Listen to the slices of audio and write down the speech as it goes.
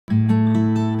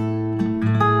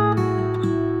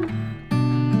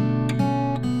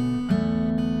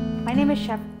name is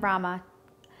Chef Rama.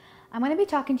 I'm going to be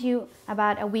talking to you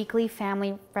about a weekly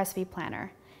family recipe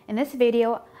planner. In this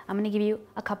video, I'm going to give you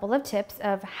a couple of tips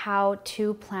of how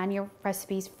to plan your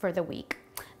recipes for the week.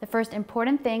 The first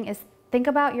important thing is think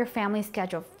about your family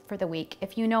schedule for the week.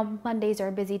 If you know Mondays are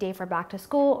a busy day for back to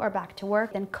school or back to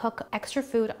work, then cook extra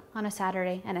food on a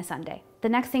Saturday and a Sunday. The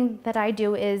next thing that I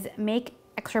do is make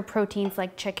extra proteins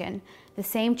like chicken. The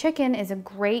same chicken is a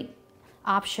great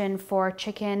option for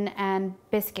chicken and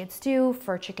biscuit stew,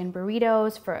 for chicken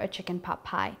burritos, for a chicken pot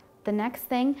pie. The next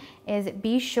thing is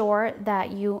be sure that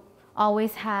you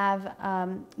always have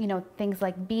things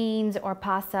like beans or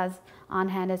pastas on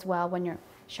hand as well when you're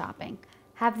shopping.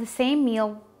 Have the same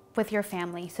meal with your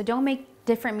family, so don't make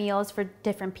different meals for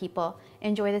different people.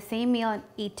 Enjoy the same meal and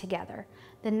eat together.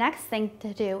 The next thing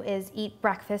to do is eat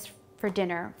breakfast for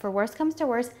dinner. For worst comes to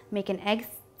worst, make an egg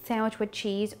sandwich with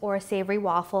cheese or a savory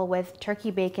waffle with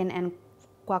turkey bacon and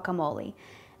guacamole.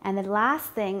 And the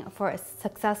last thing for a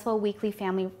successful weekly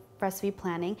family recipe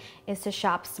planning is to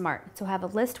shop smart. So have a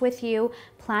list with you,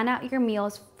 plan out your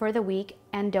meals for the week,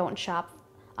 and don't shop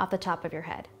off the top of your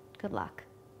head. Good luck.